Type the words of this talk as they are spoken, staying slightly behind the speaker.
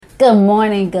Good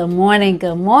morning, good morning,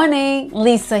 good morning.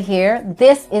 Lisa here.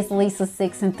 This is Lisa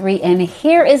 6 and 3, and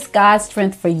here is God's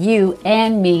strength for you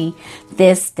and me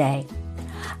this day.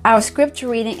 Our scripture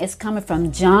reading is coming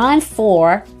from John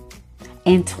 4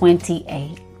 and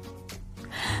 28.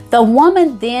 The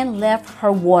woman then left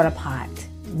her water pot,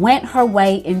 went her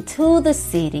way into the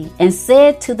city, and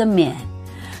said to the men,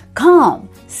 "Come,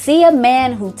 see a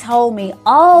man who told me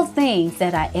all things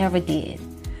that I ever did.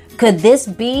 Could this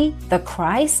be the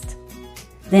Christ?"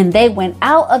 Then they went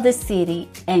out of the city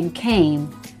and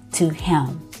came to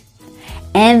him.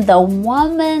 And the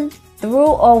woman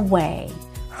threw away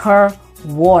her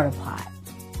water pot.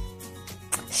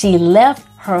 She left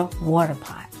her water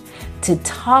pot to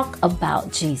talk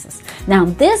about Jesus. Now,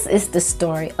 this is the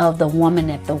story of the woman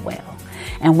at the well.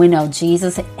 And we know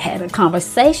Jesus had a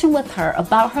conversation with her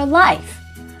about her life.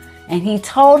 And he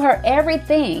told her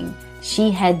everything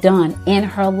she had done in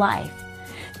her life.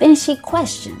 Then she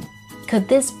questioned, could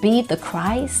this be the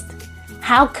Christ?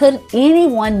 How could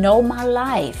anyone know my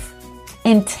life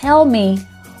and tell me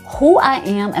who I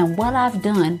am and what I've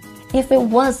done if it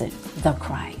wasn't the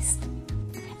Christ?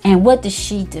 And what did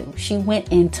she do? She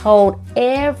went and told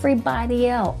everybody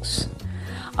else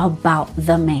about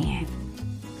the man.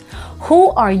 Who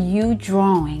are you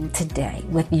drawing today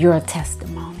with your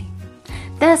testimony?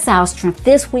 That's our strength.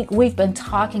 This week we've been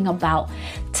talking about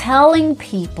telling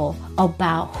people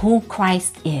about who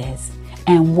Christ is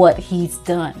and what he's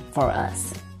done for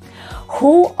us.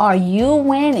 Who are you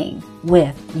winning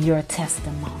with your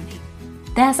testimony?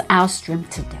 That's our strength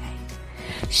today.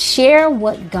 Share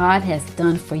what God has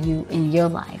done for you in your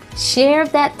life. Share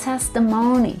that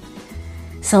testimony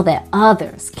so that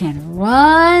others can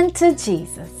run to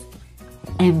Jesus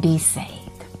and be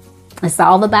saved. It's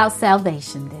all about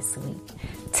salvation this week.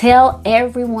 Tell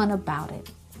everyone about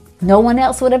it. No one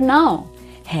else would have known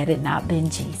had it not been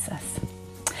Jesus.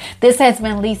 This has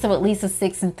been Lisa with Lisa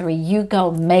 6 and 3. You go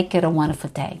make it a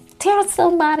wonderful day. Tell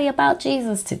somebody about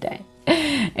Jesus today.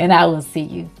 And I will see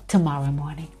you tomorrow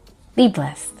morning. Be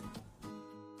blessed.